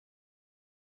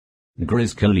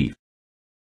Grizz Khalif.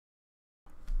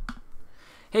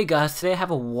 Hey guys, today I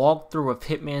have a walkthrough of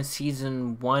Hitman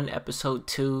Season 1, Episode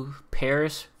 2,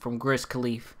 Paris from Grizz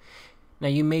Khalif. Now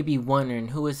you may be wondering,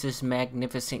 who is this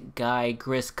magnificent guy,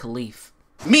 Grizz Khalif?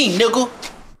 Me, nigga!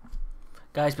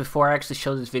 Guys, before I actually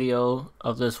show this video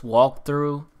of this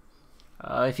walkthrough,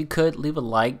 if you could, leave a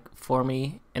like for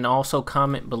me, and also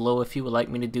comment below if you would like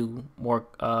me to do more,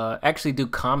 actually do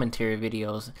commentary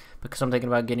videos, because I'm thinking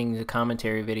about getting the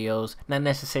commentary videos, not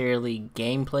necessarily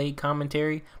gameplay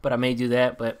commentary, but I may do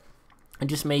that, but I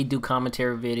just may do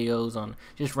commentary videos on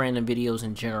just random videos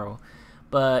in general.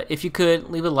 But if you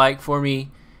could, leave a like for me,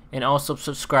 and also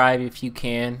subscribe if you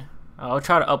can. I'll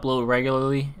try to upload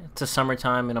regularly. It's a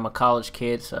summertime and I'm a college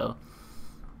kid, so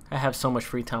I have so much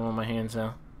free time on my hands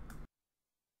now.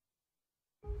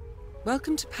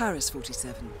 Welcome to Paris,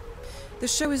 47. The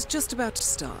show is just about to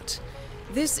start.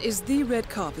 This is the red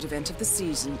carpet event of the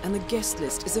season, and the guest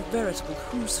list is a veritable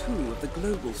who's who of the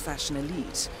global fashion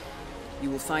elite. You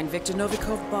will find Victor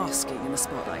Novikov basking in the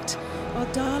spotlight, while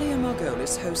Dalia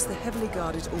Margolis hosts the heavily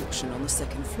guarded auction on the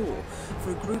second floor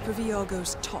for a group of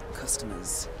Iago's top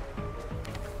customers.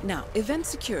 Now, event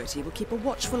security will keep a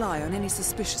watchful eye on any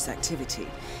suspicious activity,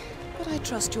 but I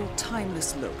trust your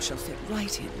timeless look shall fit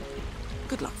right in.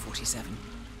 Good luck, 47.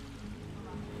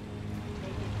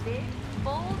 Big,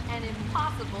 bold, and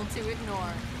impossible to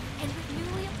ignore. And with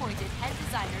newly appointed head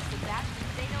designer Sebastian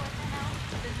Zeno at the helm,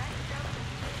 the night show is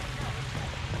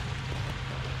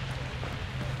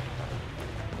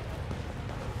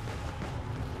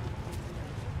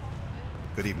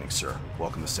Good evening, sir.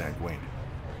 Welcome to Sanguine.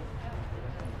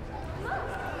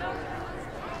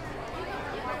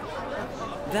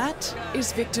 That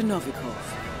is Victor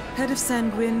Novikov, head of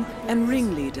Sanguine and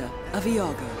ringleader of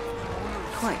Iago.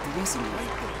 Quite the resume.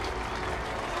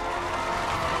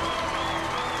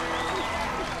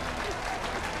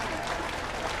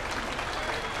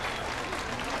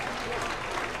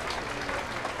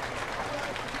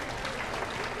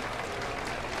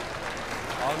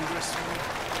 Congressman,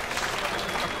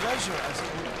 a pleasure as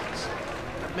always.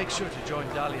 Make sure to join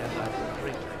Dahlia and I for a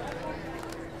drink.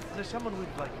 There's someone we'd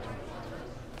like to.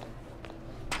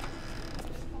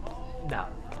 Now,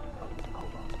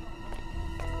 hold on.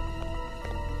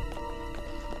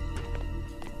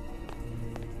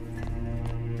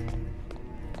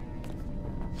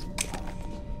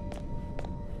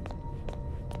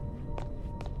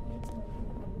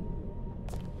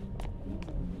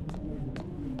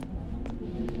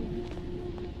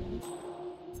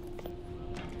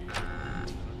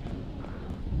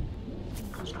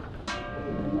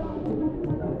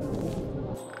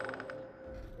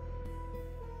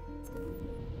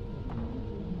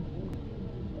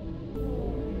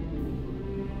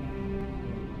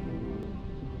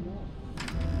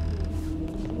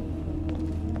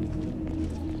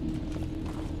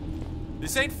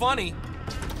 This ain't funny.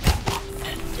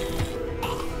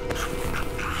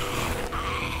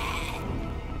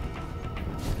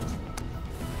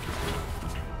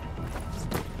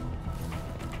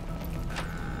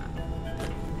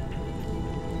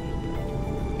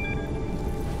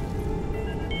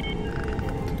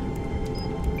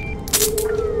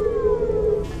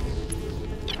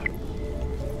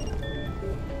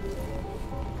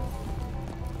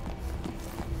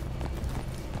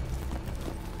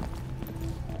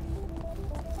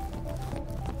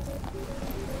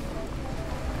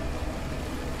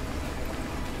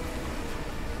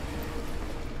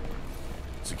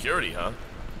 Security, huh?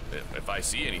 If I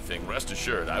see anything, rest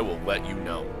assured I will let you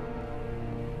know.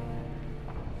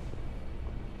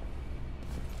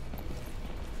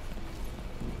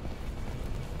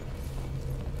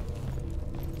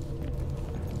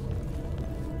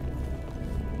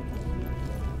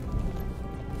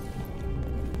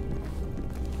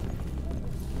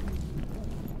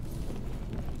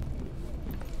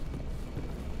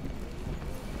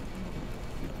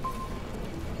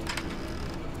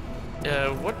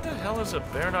 What the hell is a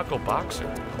bare-knuckle boxer?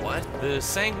 What? The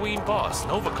sanguine boss,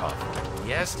 Novikov.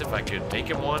 He asked if I could make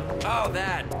him one. Oh,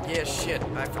 that. Yeah, shit.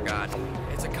 I forgot.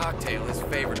 It's a cocktail, his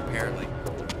favorite, apparently.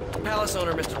 Palace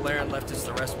owner Mr. Laren left us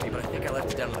the recipe, but I think I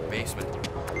left it down in the basement.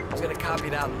 I was gonna copy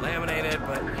it out and laminate it,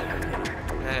 but...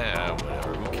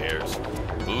 Whatever. Who cares?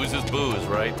 Booze is booze,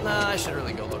 right? Nah, I should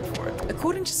really go look for it.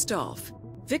 According to staff,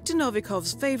 Victor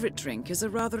Novikov's favorite drink is a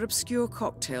rather obscure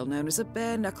cocktail known as a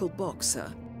bare-knuckle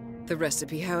boxer. The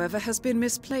recipe, however, has been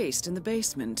misplaced in the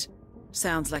basement.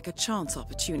 Sounds like a chance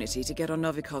opportunity to get on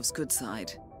Novikov's good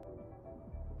side.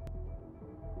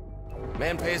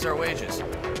 Man pays our wages.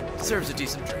 Deserves a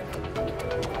decent drink.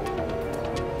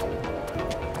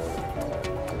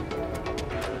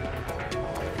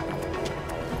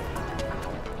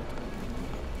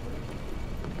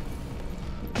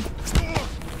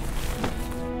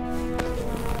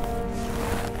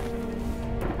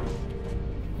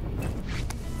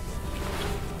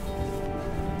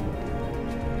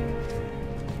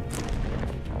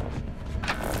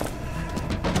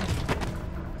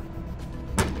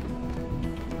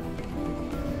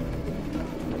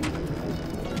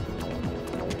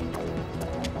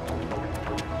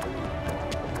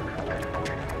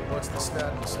 What's the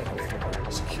stat on the second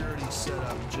floor? Security set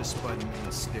up just by the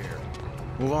main stair.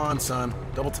 Move on, son.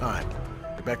 Double time.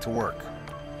 Get back to work.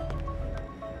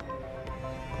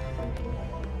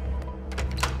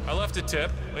 I left a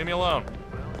tip. Leave me alone.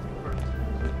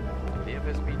 The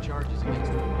FSB charges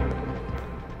against him.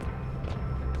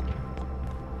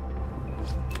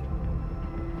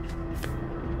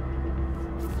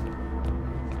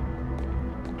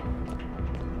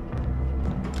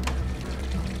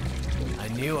 I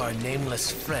knew our nameless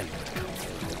friend would come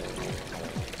through.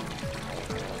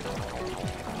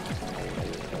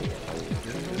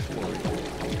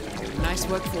 Nice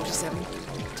work, 47.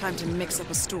 Time to mix up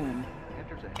a storm.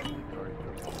 Enters a heavily guarded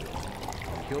building.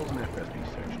 Kills an FSB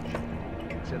section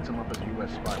chief. Sets him up as a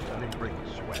U.S. spy without any break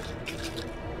of sweat.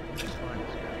 Just find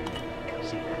this guy.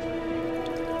 See if that's the thing.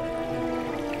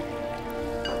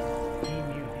 He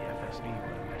knew the FSB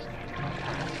were investigating our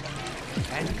past.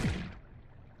 And he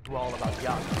knew all about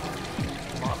Young.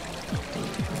 Mom.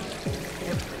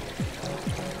 Everything.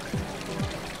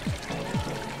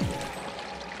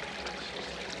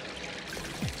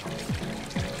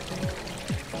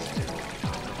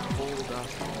 Hold up.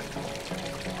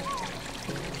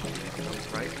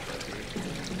 Right.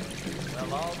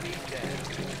 They'll all be dead.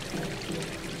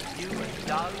 You and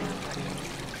Dahlia.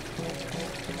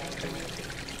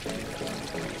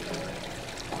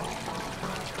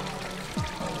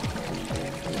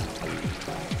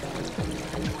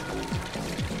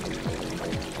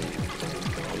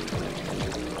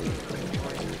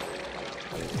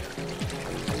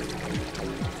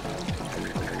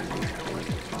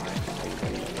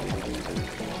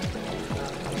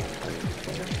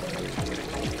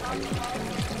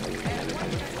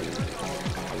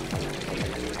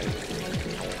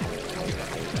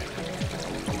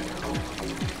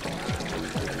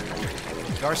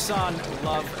 Garcon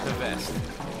loved the vest.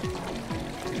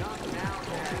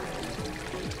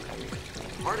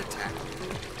 Heart attack.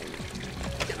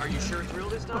 Are you sure it's real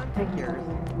this time? Take yours.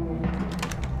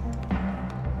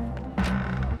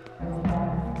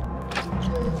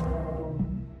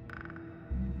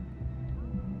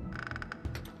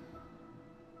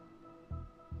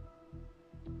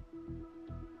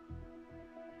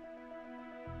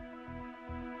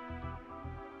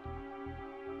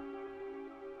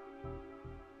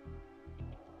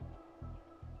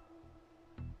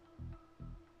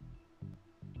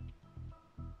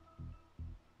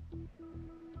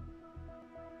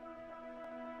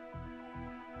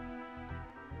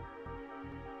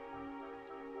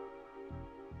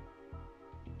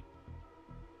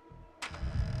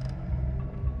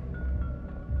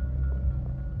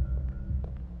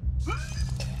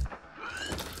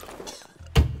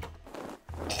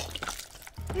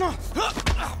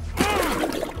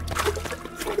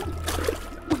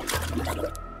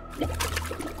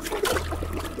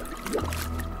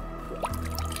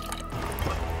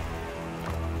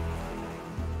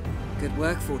 Good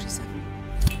work, 47.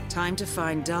 Time to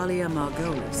find Dahlia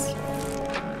Margolis.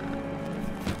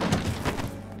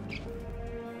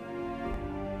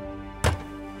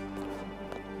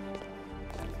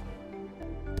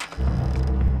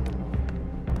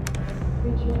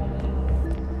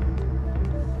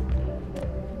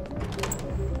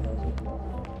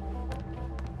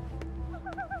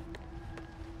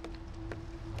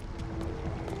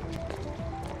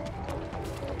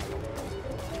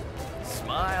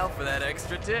 Smile for that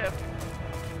extra tip.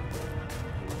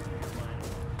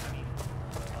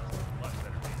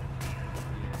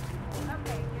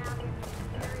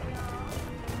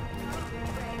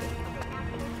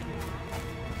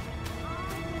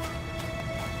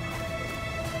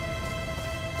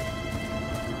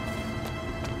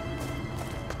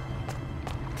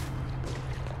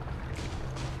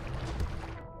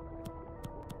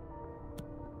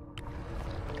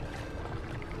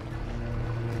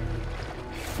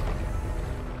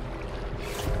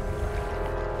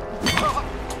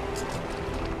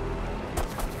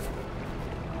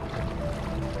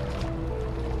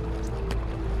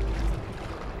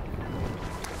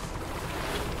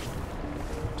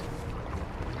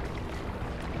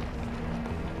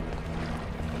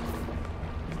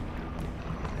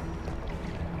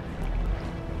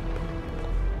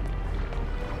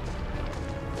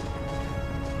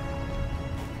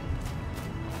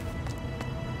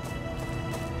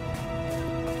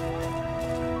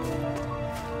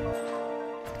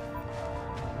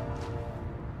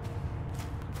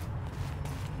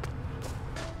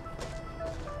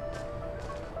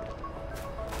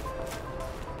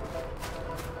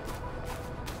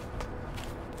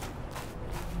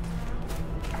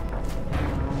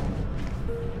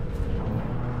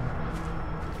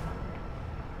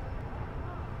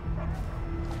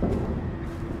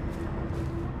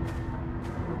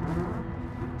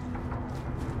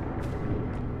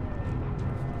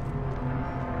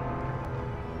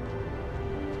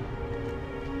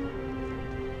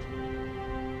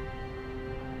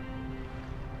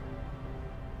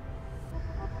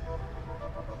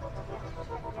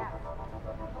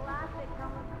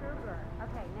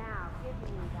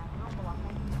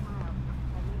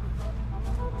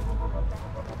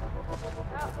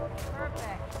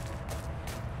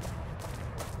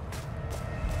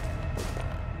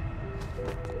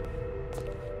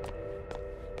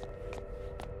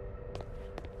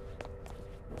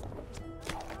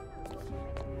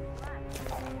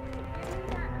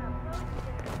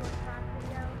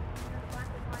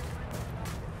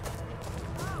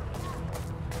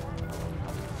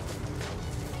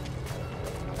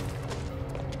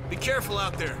 careful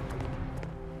out there.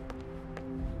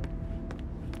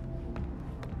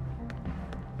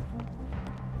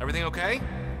 Everything okay?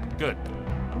 Good.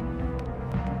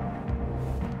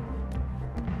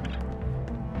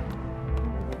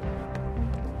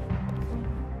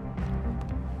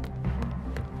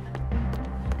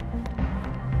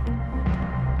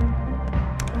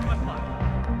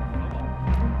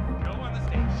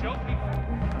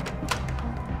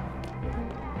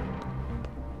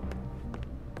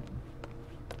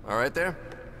 All right there?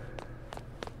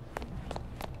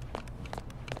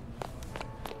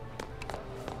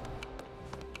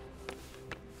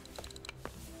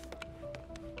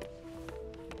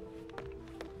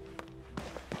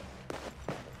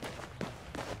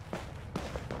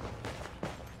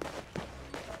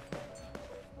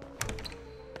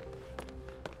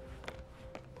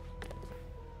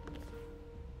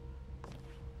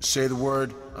 Say the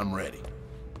word, I'm ready.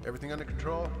 Everything under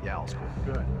control? Yeah, all's cool.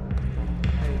 Good.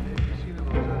 Hey, have you seen those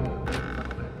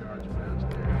knucklehead guards from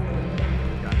downstairs?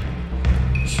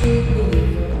 True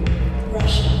believer,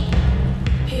 Russia,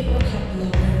 paper cup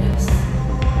awareness.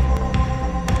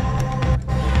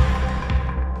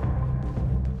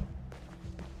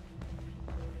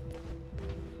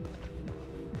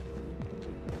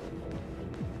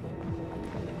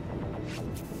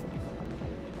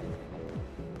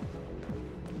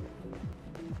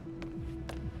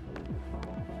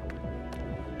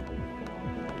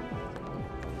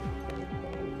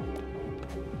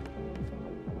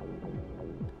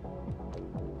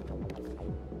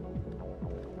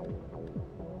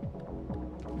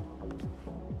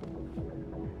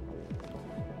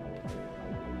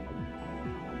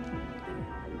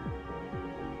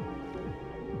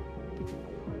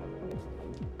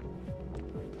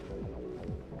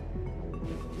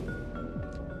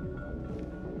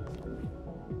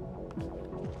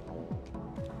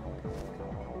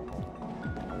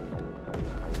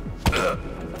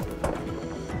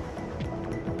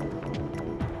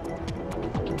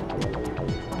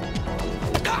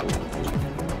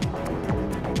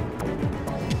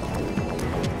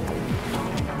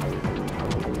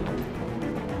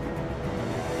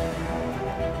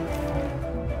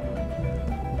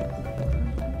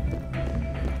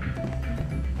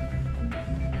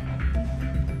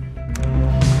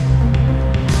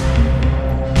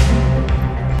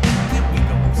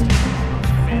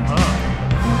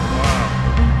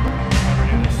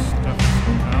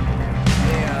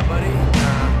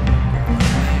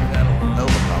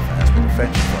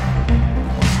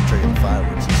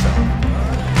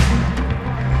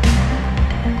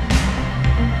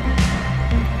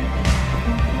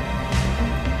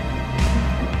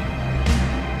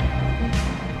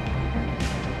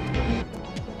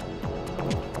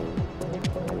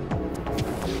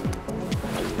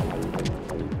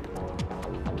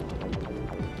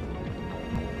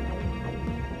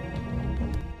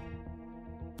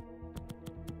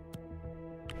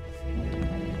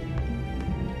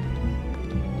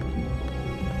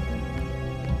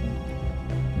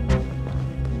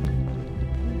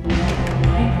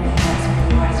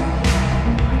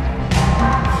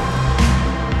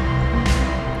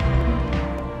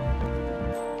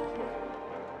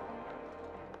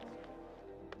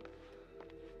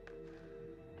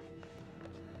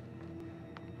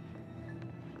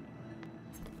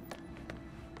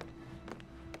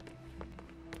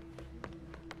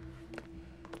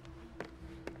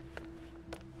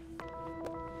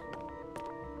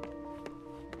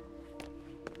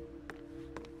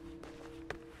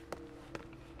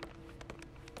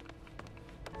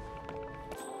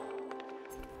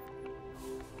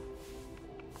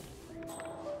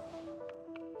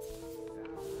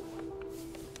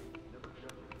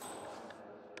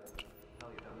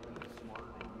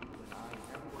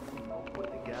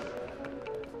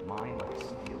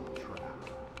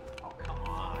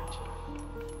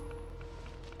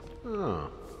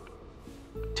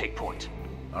 Take point.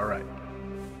 All right.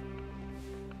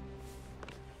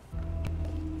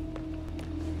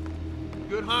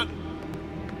 Good hunt.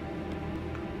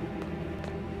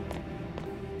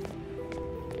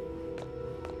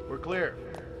 We're clear.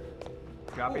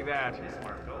 Copy that.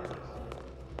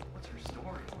 What's her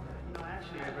story? You know,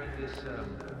 actually, I read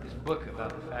this book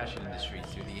about the fashion industry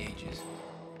through the ages.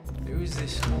 There was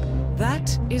this.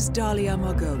 That is Dahlia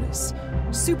Margolis,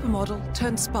 supermodel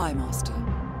turned spy master.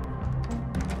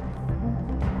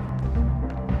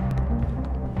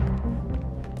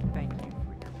 Thank you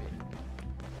for your bid.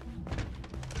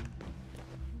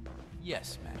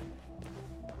 Yes, madam.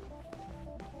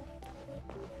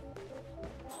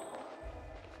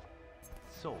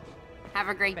 Have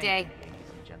a great day.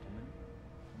 Ladies and gentlemen,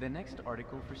 the next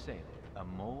article for sale. A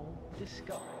mole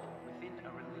discovered within a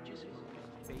religious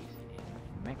movement based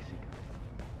in Mexico.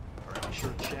 All right, be sure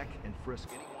to check and frisk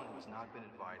anyone who has not been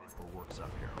invited or works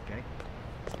up here, okay?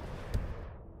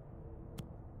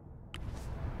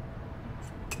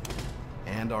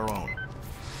 And our own.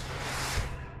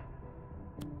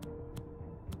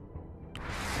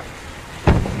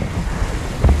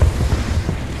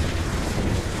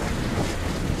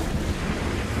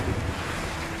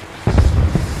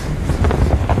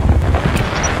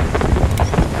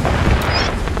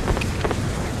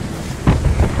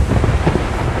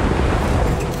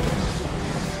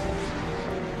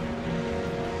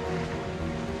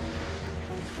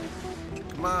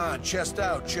 Come on, chest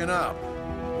out, chin up.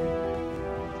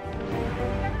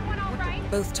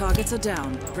 Both targets are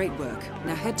down. Great work.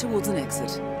 Now head towards an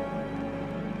exit.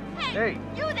 Hey!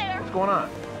 You there? What's going on?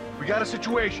 We got a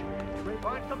situation.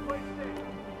 Find someplace safe.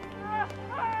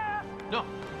 No.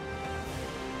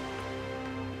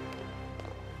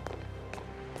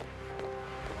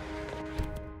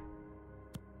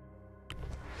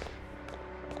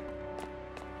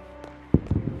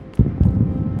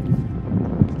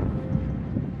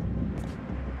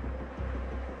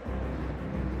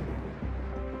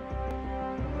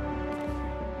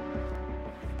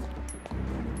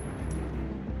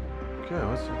 Okay,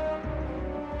 let's see.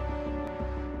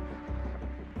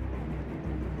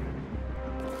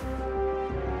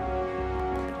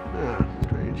 Yeah,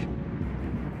 strange.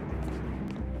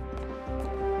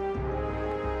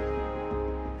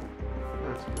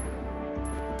 That's weird.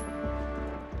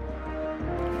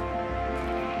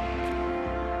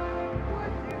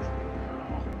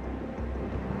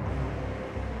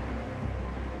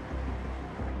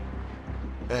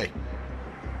 Hey.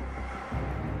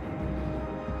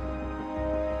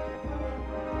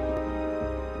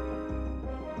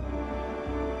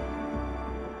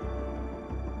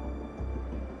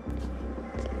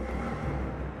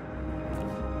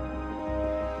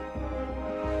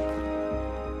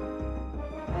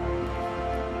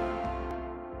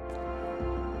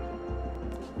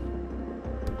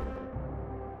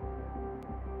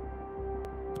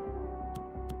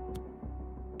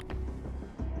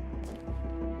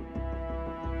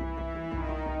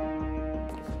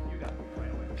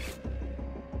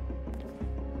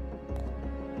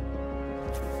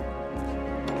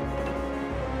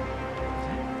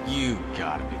 You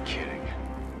gotta be kidding.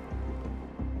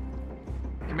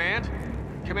 Command?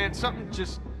 Command, something,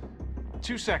 just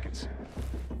 2 seconds.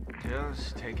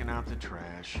 Just taking out the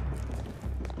trash.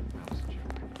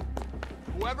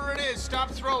 Whoever it is,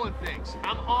 stop throwing things.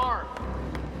 I'm armed.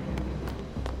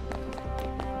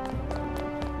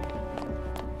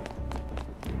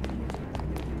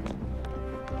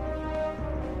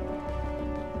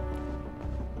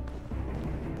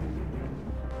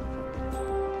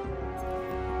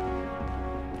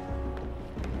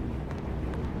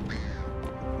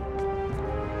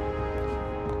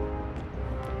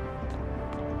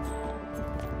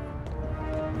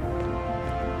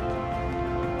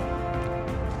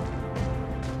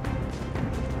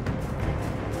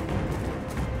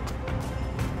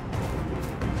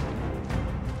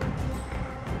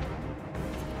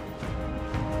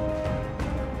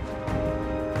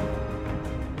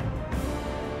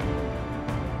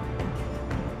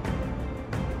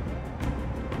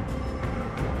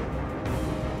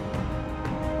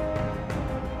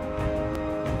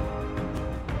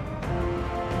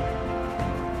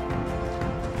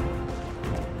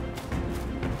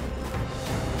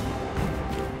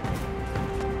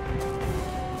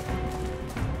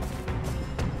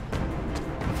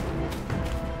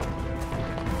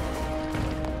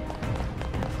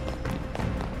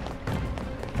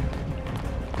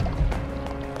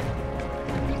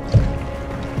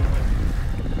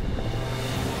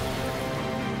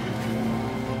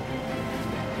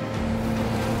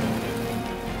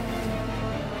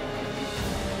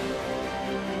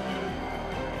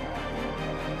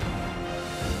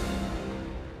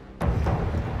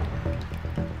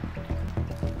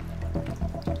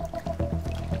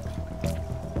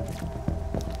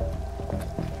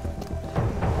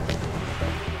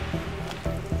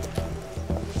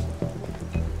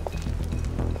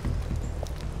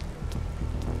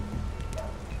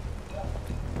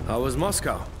 How was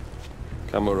Moscow?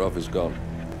 Kamarov is gone.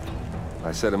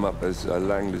 I set him up as a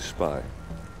Langley spy.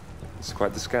 It's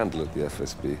quite the scandal at the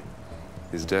FSB.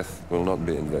 His death will not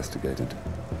be investigated.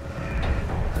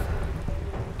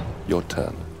 Your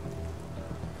turn.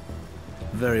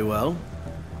 Very well.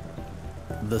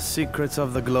 The secrets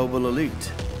of the global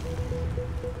elite.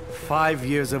 5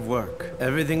 years of work,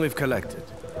 everything we've collected.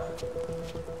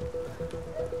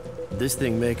 This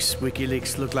thing makes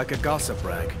WikiLeaks look like a gossip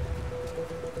rag.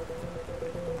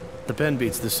 The pen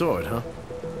beats the sword, huh?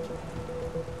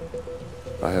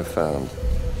 I have found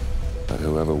that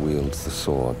whoever wields the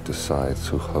sword decides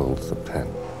who holds the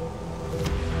pen.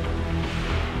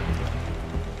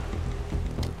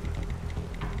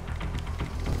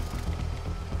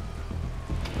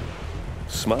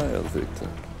 Smile, Victor.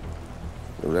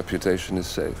 Your reputation is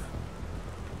safe.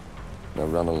 Now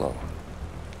run along.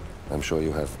 I'm sure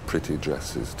you have pretty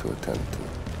dresses to attend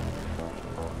to.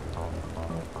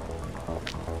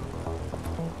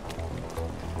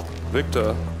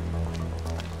 Victor,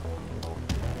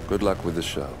 good luck with the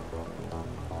show.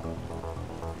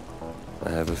 I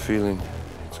have a feeling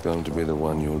it's going to be the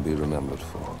one you'll be remembered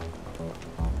for.